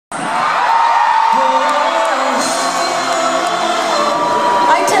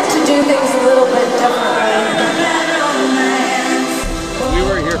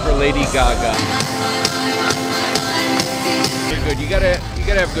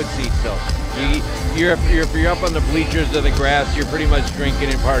have good seats though. If you're up on the bleachers of the grass, you're pretty much drinking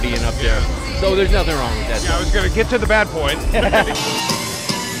and partying up there. So there's nothing wrong with that. Yeah, I was going to get to the bad point.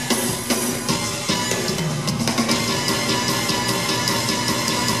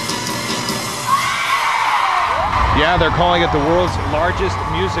 Yeah, they're calling it the world's largest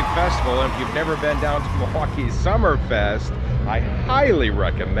music festival, and if you've never been down to Milwaukee's Summerfest, I highly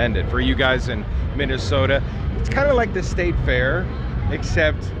recommend it. For you guys in Minnesota, it's kind of like the state fair,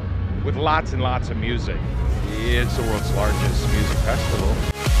 except with lots and lots of music. It's the world's largest music festival.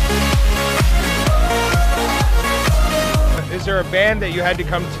 Is there a band that you had to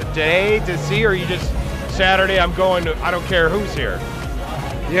come today to see, or you just, Saturday, I'm going to, I don't care who's here?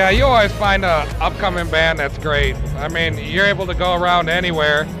 Yeah, you always find an upcoming band that's great. I mean, you're able to go around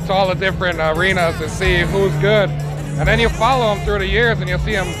anywhere to all the different arenas and see who's good. And then you follow them through the years and you'll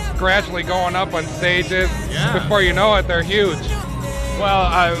see them gradually going up on stages. Yeah. Before you know it, they're huge.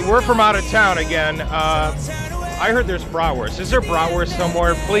 Well, we're from out of town again. I heard there's bratwurst. Is there bratwurst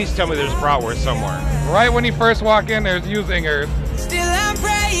somewhere? Please tell me there's bratwurst somewhere. Right when you first walk in, there's U-zingers. Still I'm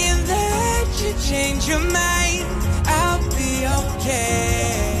praying that you change your mind. I'll be okay.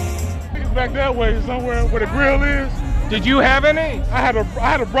 Back that way, somewhere where the grill is. Did you have any? I had a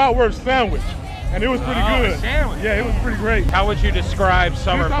bratwurst sandwich, and it was pretty good. Sandwich. Yeah, it was pretty great. How would you describe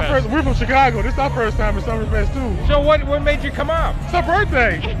Summerfest? We're from Chicago. This is our first time at Summerfest too. So what made you come up? It's our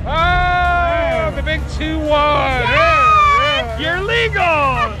birthday. Oh, yeah. The big 2-1. Yeah. You're legal.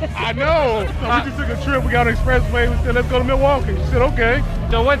 I know. So we just took a trip. We got on the expressway. We said, let's go to Milwaukee. She said, okay.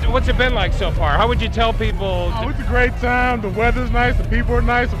 So what's it been like so far? How would you tell people? Oh, it's a great time. The weather's nice. The people are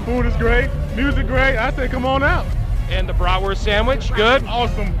nice. The food is great. Music great. I say, come on out. And the bratwurst sandwich, good?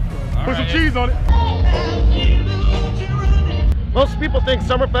 Awesome. Put some cheese on it. Most people think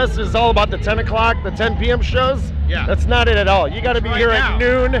Summerfest is all about the 10 o'clock, the 10 p.m. shows. Yeah. That's not it at all. You got to be here at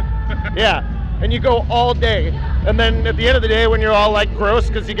noon. Yeah. And you go all day. And then at the end of the day, when you're all like gross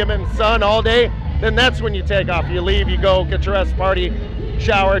because you give in sun all day, then that's when you take off. You leave, you go get your rest, party,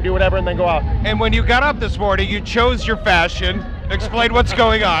 shower, do whatever, and then go out. And when you got up this morning, you chose your fashion. Explain what's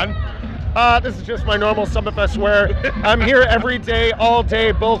going on. This is just my normal Summerfest wear. I'm here every day, all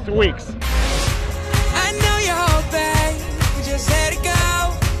day, both weeks. I know you're bad. We just let it go.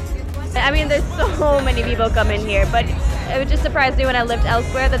 I mean, there's so many people coming here, but it would just surprise me when I lived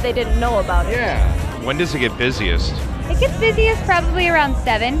elsewhere that they didn't know about it. Yeah. When does it get busiest? It gets busiest probably around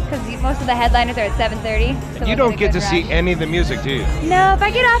 7 because most of the headliners are at 7:30. So you don't get to see any of the music, do you? No, if I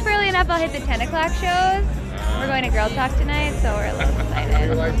get off early enough, I'll hit the 10 o'clock shows. We're going to Girl Talk tonight, so we're a little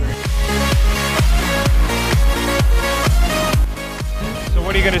excited. So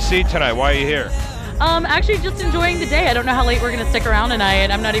what are you going to see tonight? Why are you here? Actually just enjoying the day. I don't know how late we're going to stick around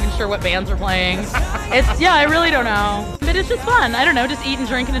tonight. I'm not even sure what bands are playing. Yeah, I really don't know. But it's just fun. I don't know, just eat and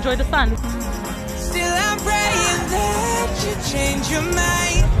drink and enjoy the sun. Still I'm praying that you change your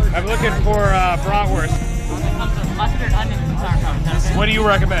mind. I'm looking for bratwurst. Mustard, onions, and sauerkraut. What do you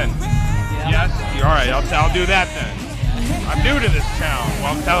recommend? Yeah. Yes? All right, I'll do that then. I'm new to this town.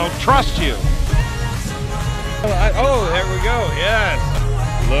 Well, I'll trust you. Oh, there we go. Yes.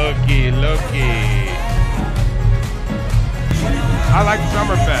 Looky. I like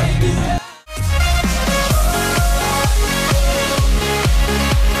Summerfest.